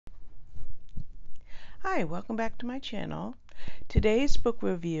Hi, welcome back to my channel. Today's book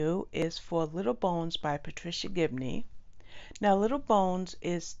review is for Little Bones by Patricia Gibney. Now, Little Bones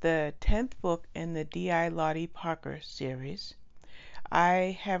is the 10th book in the D.I. Lottie Parker series.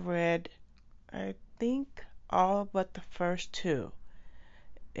 I have read, I think, all but the first two,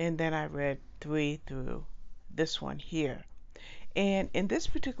 and then I read 3 through this one here. And in this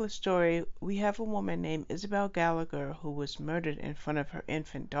particular story, we have a woman named Isabel Gallagher who was murdered in front of her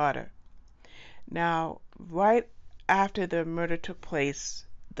infant daughter. Now, right after the murder took place,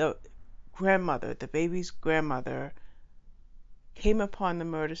 the grandmother, the baby's grandmother, came upon the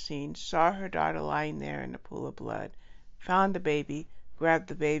murder scene, saw her daughter lying there in a pool of blood, found the baby, grabbed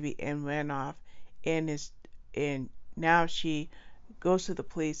the baby, and ran off. And now she goes to the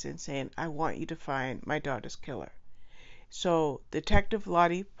police and saying, "I want you to find my daughter's killer." So Detective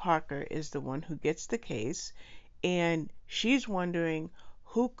Lottie Parker is the one who gets the case, and she's wondering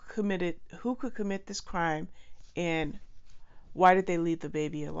who could commit this crime, and why did they leave the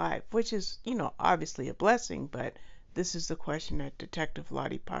baby alive? Which is, obviously a blessing, but this is the question that Detective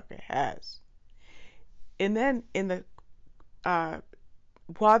Lottie Parker has. And then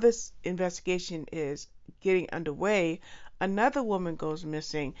while this investigation is getting underway, another woman goes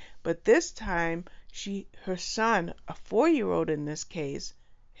missing, but this time her son, a 4-year-old in this case,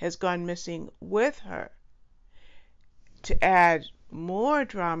 has gone missing with her. To add more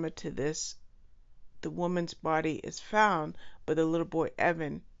drama to this, the woman's body is found, but the little boy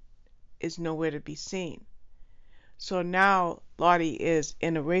Evan is nowhere to be seen. So now Lottie is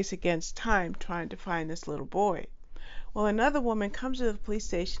in a race against time trying to find this little boy. Well, another woman comes to the police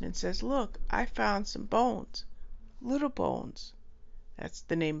station and says, "Look, I found some bones. Little Bones." That's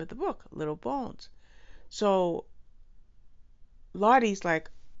the name of the book, Little Bones. So Lottie's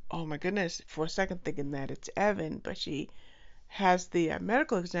like, "Oh my goodness," for a second thinking that it's Evan, but she has the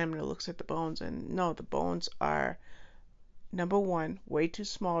medical examiner looks at the bones, and no, the bones are, number one, way too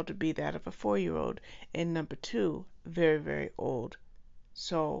small to be that of a 4-year-old, and number two, very, very old.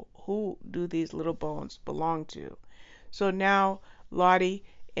 So who do these little bones belong to? So now Lottie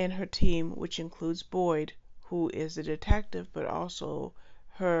and her team, which includes Boyd, who is a detective, but also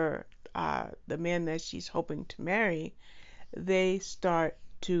the man that she's hoping to marry, they start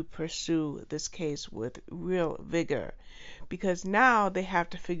to pursue this case with real vigor, because now they have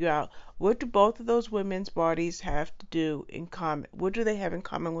to figure out, what do both of those women's bodies have to do in common? What do they have in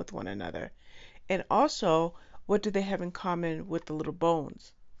common with one another? And also, what do they have in common with the little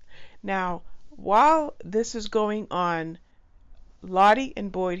bones? Now, while this is going on, Lottie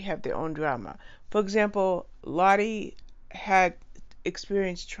and Boyd have their own drama. For example, Lottie had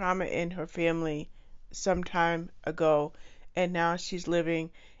experienced trauma in her family some time ago, and now she's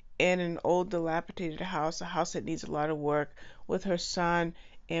living in an old dilapidated house, a house that needs a lot of work, with her son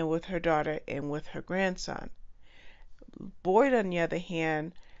and with her daughter and with her grandson. Boyd, on the other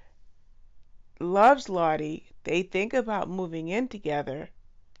hand, loves Lottie. They think about moving in together,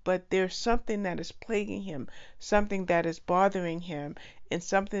 but there's something that is plaguing him, something that is bothering him, and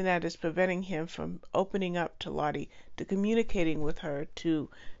something that is preventing him from opening up to Lottie, to communicating with her, to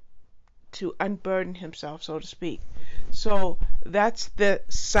unburden himself, so to speak. So that's the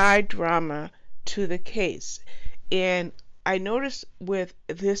side drama to the case. And I noticed with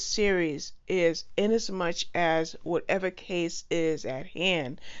this series is, inasmuch as whatever case is at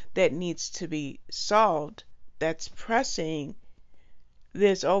hand that needs to be solved, that's pressing,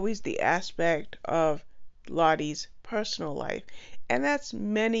 there's always the aspect of Lottie's personal life. And that's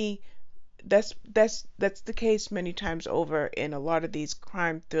the case many times over in a lot of these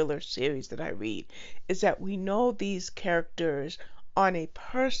crime thriller series that I read, is that we know these characters on a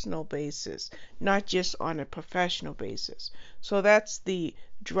personal basis, not just on a professional basis. So that's the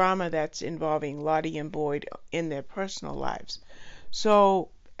drama that's involving Lottie and Boyd in their personal lives. So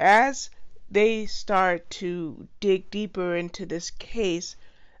as they start to dig deeper into this case,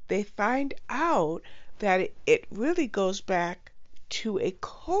 they find out that it really goes back to a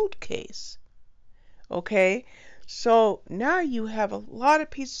cold case. Okay, so now you have a lot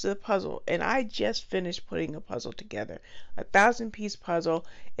of pieces of the puzzle, and I just finished putting a puzzle together, a 1,000-piece puzzle.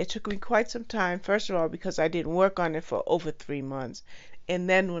 It took me quite some time, first of all, because I didn't work on it for over 3 months, and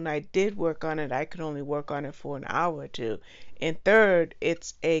then when I did work on it, I could only work on it for an hour or two. And third,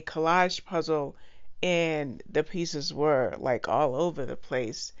 it's a collage puzzle, and the pieces were like all over the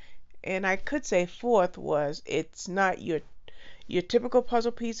place. And I could say fourth was, it's not your typical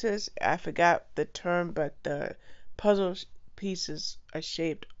puzzle pieces. I forgot the term, but the puzzle pieces are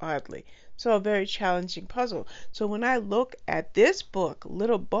shaped oddly. So a very challenging puzzle. So when I look at this book,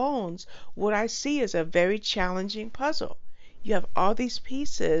 Little Bones, what I see is a very challenging puzzle. You have all these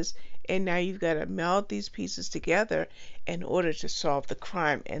pieces, and now you've got to meld these pieces together in order to solve the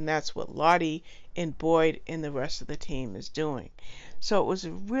crime, and that's what Lottie and Boyd and the rest of the team is doing. So it was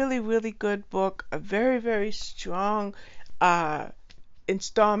a really, really good book, a very, very strong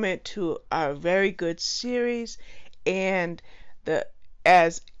installment to a very good series, and the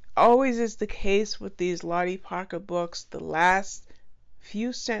as always is the case with these Lottie Parker books, the last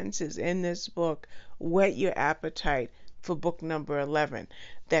few sentences in this book whet your appetite for book number 11.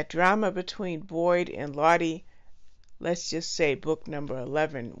 That drama between Boyd and Lottie, let's just say book number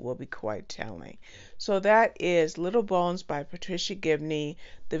 11 will be quite telling. So that is Little Bones by Patricia Gibney.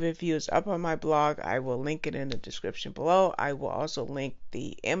 The review is up on my blog. I will link it in the description below. I will also link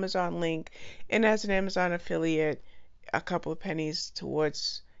the Amazon link. And as an Amazon affiliate, a couple of pennies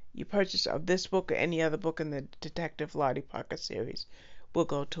towards your purchase of this book or any other book in the Detective Lottie Parker series will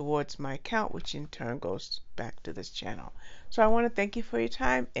go towards my account, which in turn goes back to this channel. So I want to thank you for your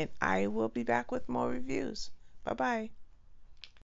time, and I will be back with more reviews. Bye-bye.